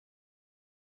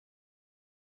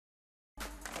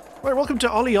Right, welcome to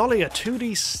OlliOlli, a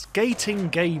 2D skating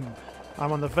game.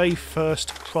 I'm on the very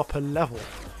first proper level.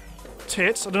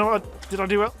 Tits, I don't know what did I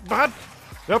do bad?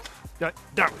 Yep, yeah,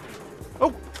 down.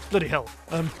 Oh, bloody hell.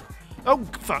 Oh,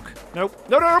 fuck. No,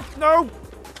 no, no, no!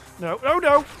 No, no,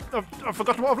 no! I've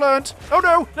forgotten what I've learned. Oh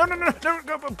no, no, no, no,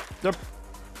 no, no, no.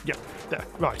 Yeah, there,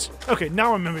 right. Okay,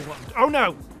 now I'm remembering what oh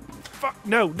no! Fuck,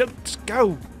 no, no, just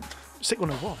go! Sick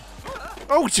 101.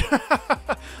 Oh,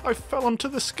 I fell onto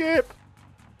the skip!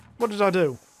 What did I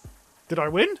do? Did I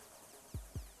win?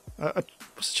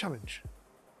 What's the challenge?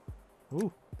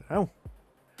 Ooh, no.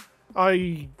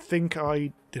 I think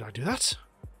I... Did I do that?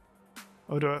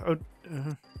 Oh, do I...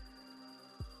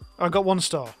 I got 1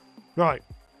 star. Right.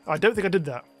 I don't think I did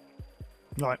that.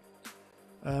 Right.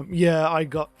 Yeah, I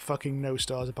got fucking no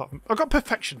stars apart from... I got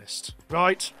perfectionist.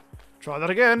 Right. Try that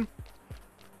again.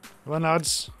 Come on,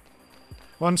 lads.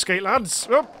 1 skate, lads.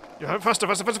 Oh, faster,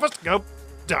 faster, faster, faster. Go.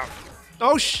 Down.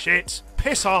 Oh, shit.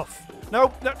 Piss off.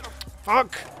 No, no,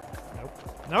 fuck. Nope,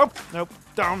 nope, nope.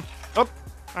 Down. Up.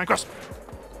 And cross.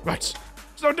 Right.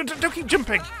 So don't keep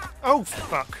jumping. Oh,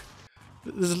 fuck.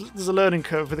 There's a learning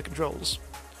curve for the controls.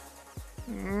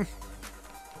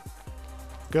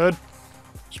 Good.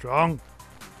 Strong.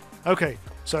 Okay,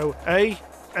 so A,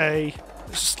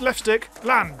 left stick,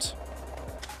 land.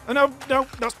 Oh, no, no,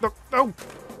 that's not, no.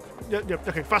 Yeah,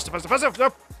 okay, faster, faster, faster.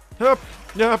 Up, up,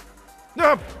 up,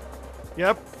 up.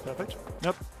 Yep, perfect.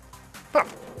 Yep. Up.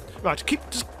 Right,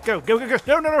 just go.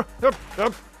 No, no, no.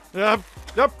 Up. Yeah.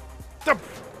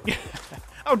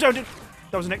 Oh, don't do.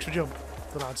 That was an extra jump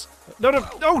for the lads. No, no.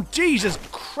 Oh, Jesus,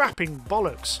 crapping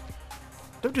bollocks.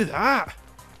 Don't do that.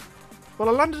 Well,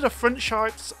 I landed a front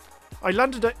shite. I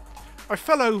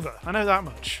fell over. I know that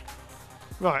much.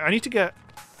 Right, I need to get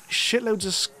shitloads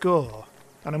of score.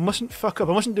 And I mustn't fuck up.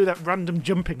 I mustn't do that random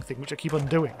jumping thing, which I keep on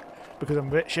doing. Because I'm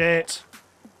a bit shit.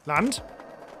 Land.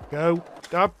 Go.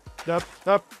 Up. Up.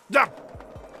 Up.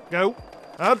 Up. Go.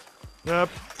 Up. Up.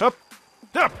 Up.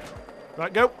 Up.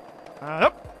 Right, go.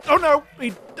 Up. Oh no!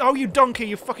 Oh, you donkey!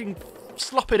 You fucking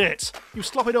sloppied it! You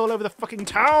sloppied all over the fucking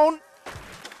town!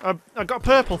 I got a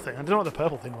purple thing. I don't know what the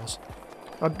purple thing was.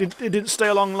 It didn't stay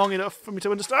along long enough for me to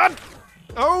understand.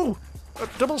 Oh!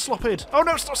 Double sloppied. Oh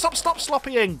no! Stop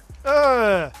sloppying!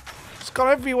 It's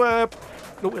gone everywhere.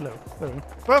 Oh, hello.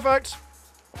 Perfect.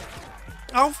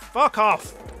 Oh, fuck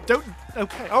off! Don't.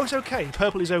 Okay. Oh, it's okay.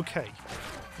 Purple is okay.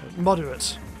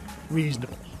 Moderate.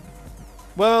 Reasonable.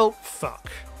 Well,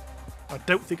 fuck. I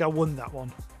don't think I won that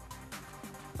one.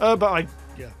 But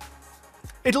yeah.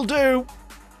 It'll do!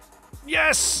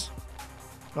 Yes!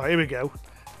 Right, here we go.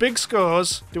 Big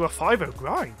scores. Do a 5-0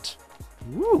 grind.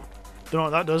 Woo! Don't know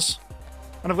what that does.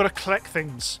 And I've got to collect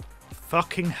things.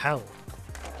 Fucking hell.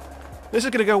 This is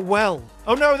going to go well.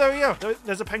 Oh no, there we go.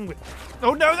 There's a penguin.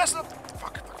 Oh no, that's not...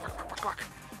 Fuck.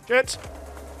 Shit.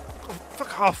 Oh,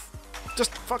 fuck off.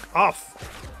 Just fuck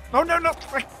off. Oh no, no.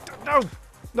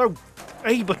 No.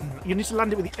 A button. You need to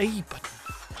land it with the A button.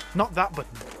 Not that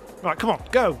button. Right, come on.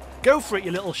 Go. Go for it,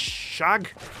 you little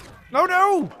shag.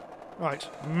 No. Right.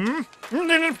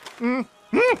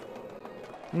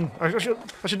 I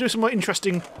should do some more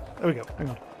interesting... There we go. Hang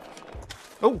on.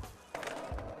 Oh,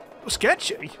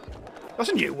 sketchy. That's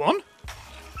a new one.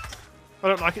 I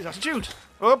don't like its attitude.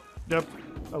 Oh, no.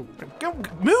 Oh, go,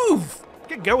 move!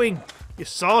 Get going, you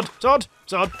sod. Go.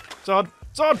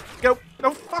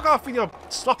 No, fuck off with your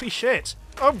sloppy shit.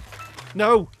 Oh,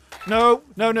 no. Oh,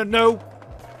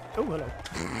 hello.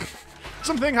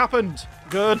 Something happened.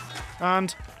 Good.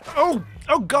 And, oh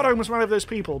God, I almost ran over those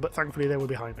people, but thankfully they were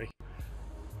behind me.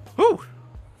 Whew.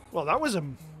 Well, that was,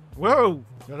 whoa.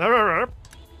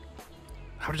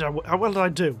 How well did I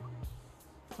do?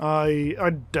 I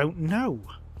don't know.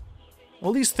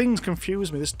 All these things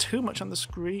confuse me. There's too much on the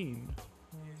screen.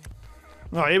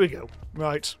 Right, here we go.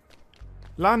 Right.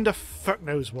 Land a fuck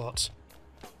knows what.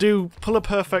 Pull a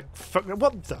perfect fuck...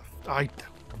 What the... I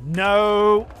don't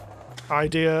know.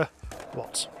 Idea.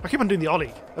 What? I keep on doing the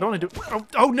ollie. I don't want to do...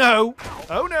 Oh no!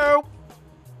 Oh no!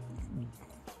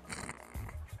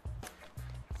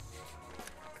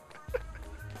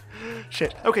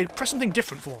 Shit. Okay, press something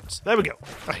different for once. There we go.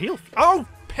 A heel... Oh!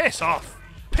 Piss off!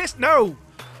 No!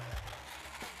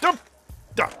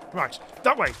 Right.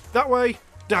 That way.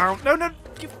 Down. No.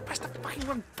 You pressed the fucking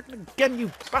one again,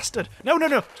 you bastard. No.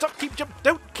 Stop.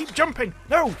 Don't keep jumping.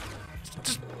 No.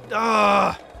 Just.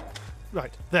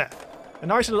 Right. There. A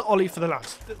nice little ollie for the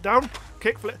lads. Down.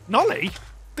 Kick. Flip. Nollie?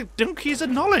 The donkey's a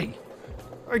nollie.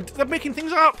 They're making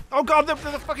things up. Oh God, they're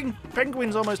the fucking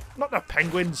penguins almost. Not the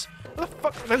penguins. What the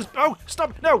fuck are those? Oh,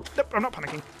 stop. No. I'm not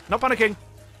panicking.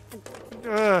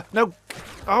 No.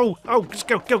 Oh, just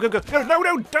go. No,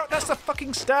 don't. That's the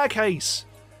fucking staircase.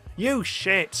 You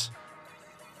shit!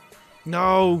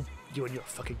 No! You and your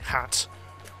fucking hat.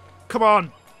 Come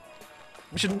on!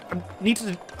 I need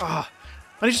to... I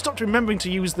need to stop remembering to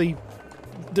use the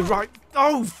right...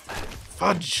 Oh!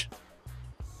 Fudge!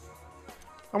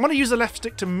 I want to use the left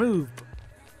stick to move,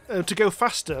 to go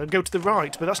faster and go to the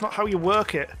right, but that's not how you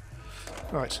work it.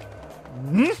 Right.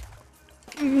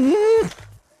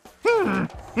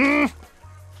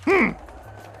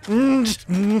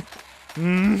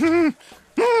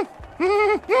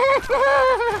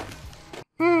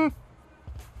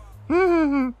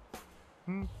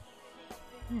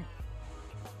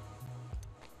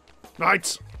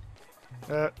 Right.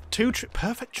 Two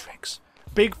perfect tricks.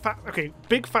 Big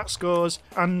fat scores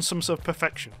and some sort of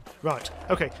perfection. Right.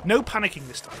 Okay. No panicking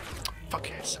this time. Fuck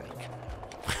your sake.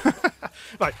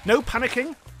 Right. No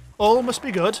panicking. All must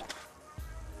be good.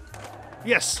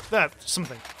 Yes. There.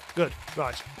 Something. Good.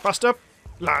 Right. Faster.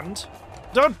 Land.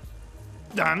 Done.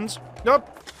 Land. No.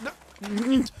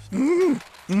 Land. No.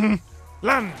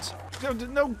 Land. No.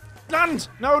 No. No.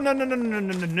 No. No. No. No.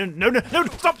 No. No. No. No.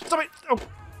 Stop. Stop it. Oh.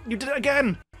 You did it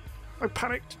again. I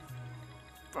panicked.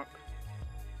 Fuck.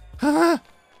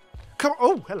 Come on.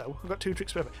 Oh, hello. I've got 2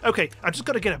 tricks forever. Okay, I've just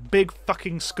got to get a big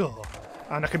fucking score.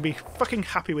 And I can be fucking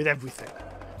happy with everything.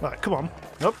 Right, come on.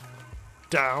 Up.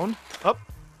 Down. Up.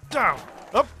 Down.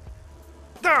 Up.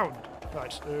 Down.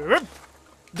 Right.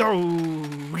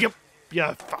 Oh, yep.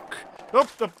 Yeah, fuck.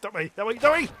 Up, up, that way, that way,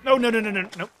 that way. No, no, no, no, no, no.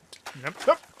 Nope.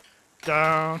 Up.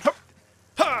 Down. Up.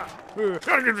 Ha.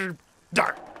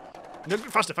 Down.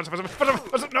 Faster, faster, faster, faster,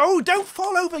 faster. No, don't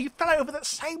fall over. You fell over that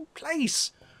same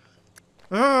place.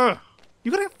 You got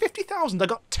to get 50,000. I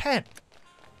got 10.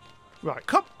 Right,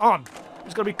 come on.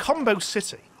 It's got to be Combo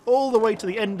City. All the way to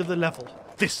the end of the level.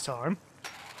 This time.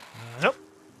 Up.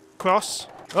 Cross.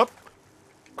 Up.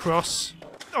 Cross.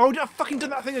 Oh, I fucking done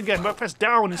that thing again. But I pressed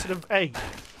down instead of A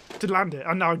to land it.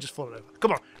 And now I just fallen over.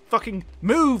 Come on. Fucking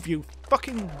move, you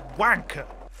fucking wanker.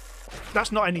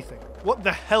 That's not anything. What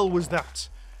the hell was that?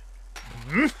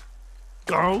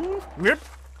 Go, rip,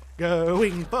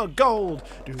 going for gold.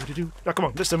 Do do do. Now come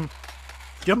on, listen.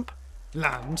 Jump,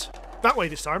 land. That way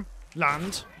this time.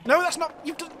 Land. No, that's not.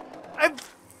 You've done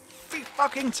every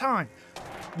fucking time.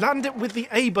 Land it with the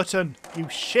A button. You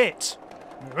shit.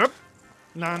 Rip,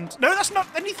 land. No, that's not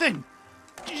anything.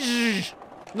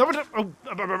 No, oh,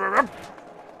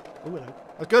 hello.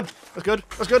 That's good. That's good.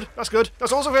 That's good. That's good.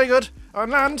 That's also very good.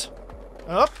 And land.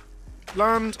 Up.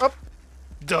 Land. Up.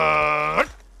 Done.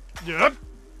 Done.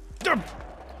 Done.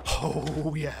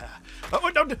 Oh yeah.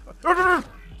 Oh,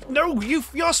 no,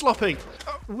 you're sloppy.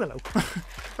 Oh, hello.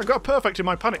 I got a perfect in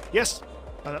my panic. Yes.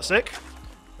 Oh, that's sick.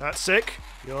 That's sick.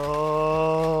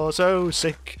 You're so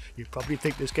sick. You probably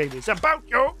think this game is about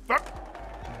your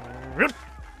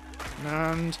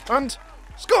and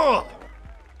score.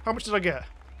 How much did I get?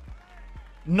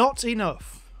 Not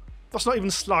enough. That's not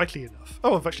even slightly enough.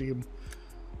 Oh, I've actually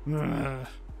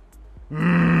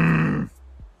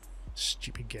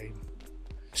stupid game.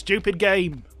 Stupid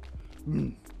game.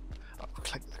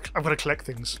 I've got to collect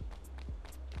things.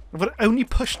 I've got to only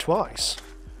push twice.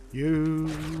 You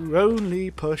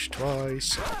only push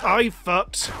twice. I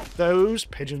fucked those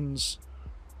pigeons.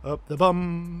 Up the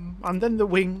bum and then the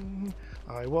wing.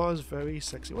 I was very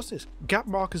sexy. What's this? Gap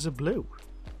markers are blue.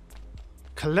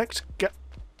 Collect gap.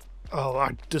 Oh,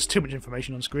 there's too much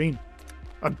information on screen.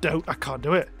 I can't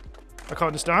do it. I can't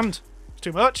understand. It's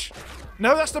too much.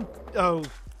 No, that's the... Oh.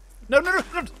 No, no, no.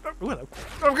 No. Oh, hello.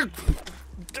 Oh,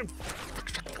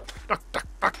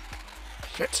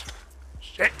 shit.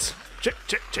 Shit. Shit,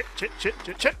 shit, shit, shit, shit,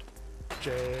 shit, shit.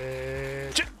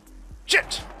 Shit. Shit.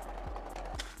 Shit.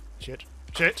 Shit.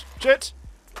 Shit. Shit.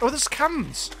 Oh, there's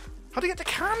cans. How do you get the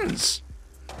cans?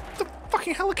 The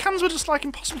fucking hell, the cans were just like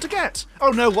impossible to get. Oh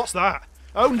no, what's that?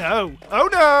 Oh no. Oh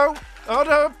no. Oh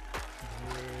no.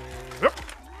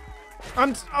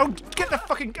 And, oh, get the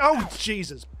fucking... Oh,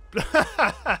 Jesus.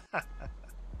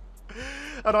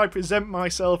 And I present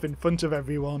myself in front of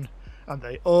everyone, and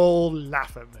they all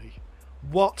laugh at me.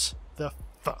 What the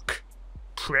fuck?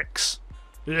 Pricks.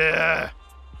 Yeah.